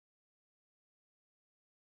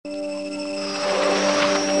I'm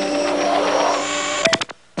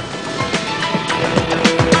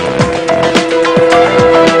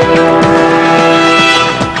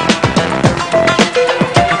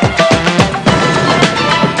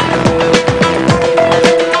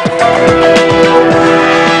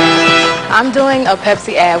doing a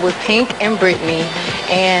Pepsi ad with Pink and Britney,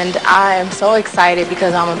 and I am so excited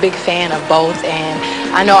because I'm a big fan of both, and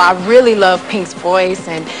I know I really love Pink's voice,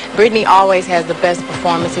 and Britney always has the best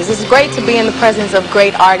performances. It's great to be in the presence of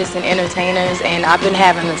great artists and entertainers, and I've been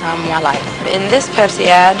having the time of my life. In this Pepsi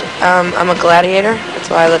ad, I'm a gladiator. That's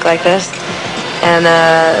why I look like this. And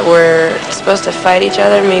we're supposed to fight each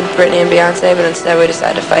other, me, Britney, and Beyonce, but instead we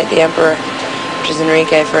decided to fight the Emperor, which is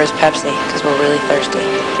Enrique, for his Pepsi, because we're really thirsty.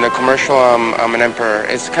 In the commercial, I'm an emperor.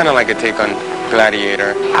 It's kind of like a take on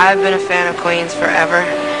Gladiator. I've been a fan of Queens forever.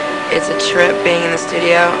 It's a trip being in the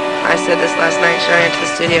studio. I said this last night, showing into the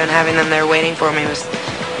studio and having them there waiting for me was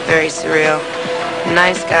very surreal.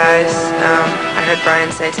 Nice guys. I heard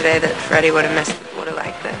Brian say today that Freddie would have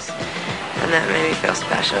liked this, and that made me feel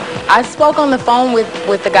special. I spoke on the phone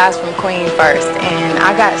with the guys from Queen first, and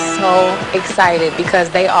I got so excited because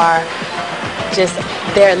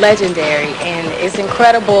they're legendary, and it's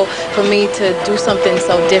incredible for me to do something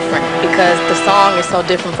so different because the song is so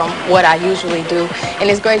different from what I usually do, and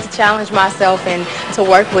it's great to challenge myself and to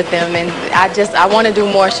work with them, and I want to do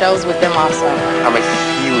more shows with them also. I'm a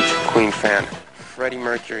huge Queen fan. Freddie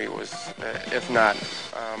Mercury was, if not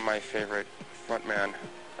my favorite frontman,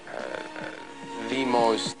 the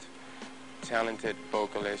most talented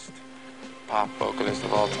vocalist, pop vocalist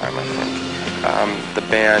of all time, I think. The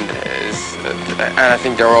band is, and I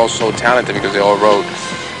think they're all so talented because they all wrote,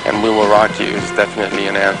 and We Will Rock You is definitely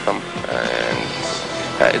an anthem,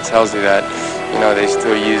 and it tells you that, you know, they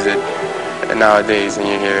still use it nowadays, and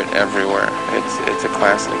you hear it everywhere. It's a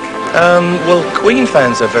classic. Well, Queen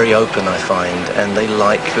fans are very open, I find, and they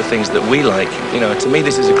like the things that we like. You know, to me,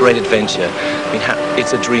 this is a great adventure. I mean,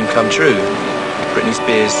 it's a dream come true. Britney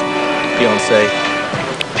Spears, Beyonce,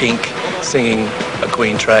 Pink singing a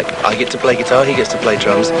Queen track. I get to play guitar, he gets to play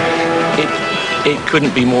drums. It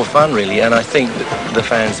couldn't be more fun, really, and I think that the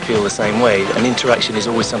fans feel the same way. An interaction is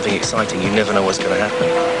always something exciting. You never know what's going to happen.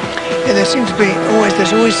 Yeah,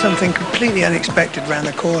 there's always something completely unexpected around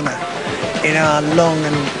the corner in our long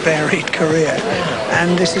and varied career,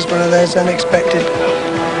 and this is one of those unexpected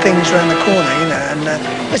things around the corner, you know,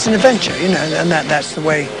 and it's an adventure, you know, and that's the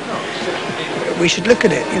way we should look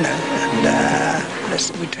at it, you know,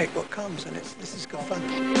 and we take what comes, and this is good fun.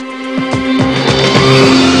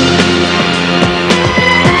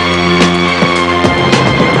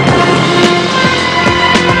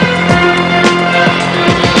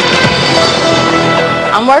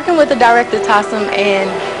 I'm working with the director, Tassum, and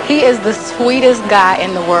he is the sweetest guy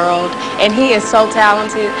in the world, and he is so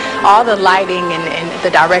talented. All the lighting and the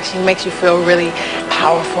direction makes you feel really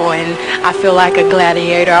powerful, and I feel like a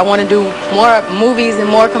gladiator. I want to do more movies and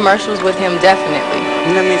more commercials with him, definitely.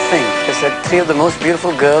 Let me think. They said 3 of the most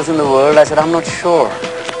beautiful girls in the world. I said, I'm not sure.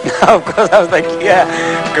 Of course, I was like, yeah,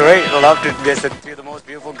 great, love to. They said 3 of the most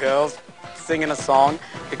beautiful girls singing a song.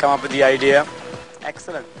 They come up with the idea.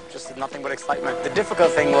 Excellent. Just nothing but excitement. The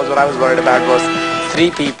difficult thing was, what I was worried about was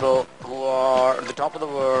 3 people who are at the top of the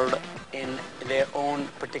world in their own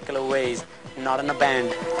particular ways, not in a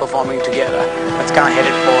band, performing together. That's kind of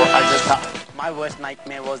headed for, I just thought, my worst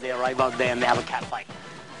nightmare was they arrive out there and they have a cat fight.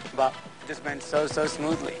 But it just went so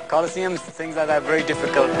smoothly. Coliseums, things like that, are very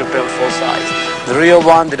difficult to build full size. The real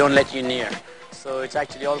one, they don't let you near. So it's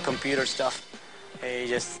actually all computer stuff. You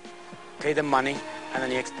just pay them money and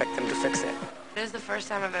then you expect them to fix it. This is the first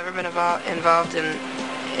time I've ever been involved in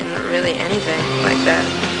really anything like that.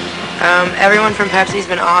 Everyone from Pepsi's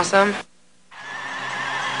been awesome.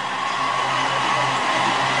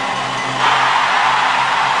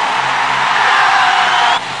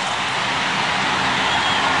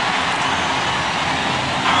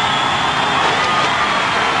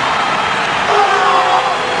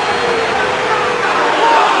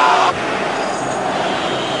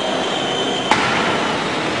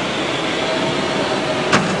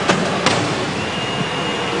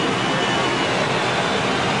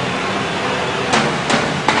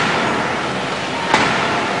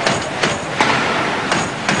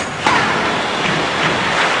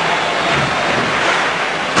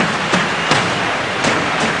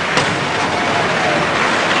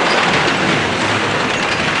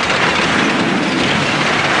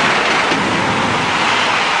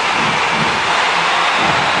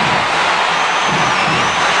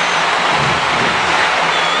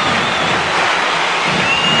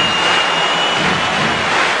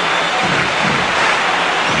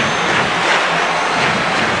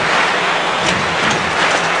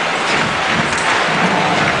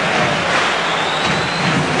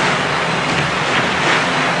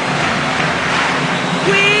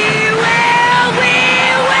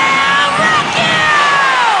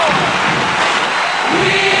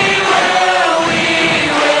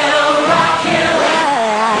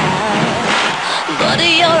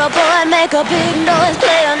 make a big noise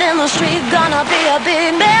playing in the street. Gonna be a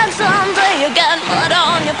big man someday. You got mud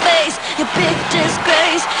on your face, you big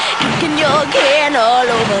disgrace, kicking your can all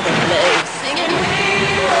over the place, singing we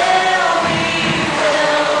will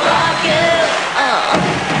rock you.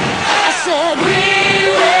 I said we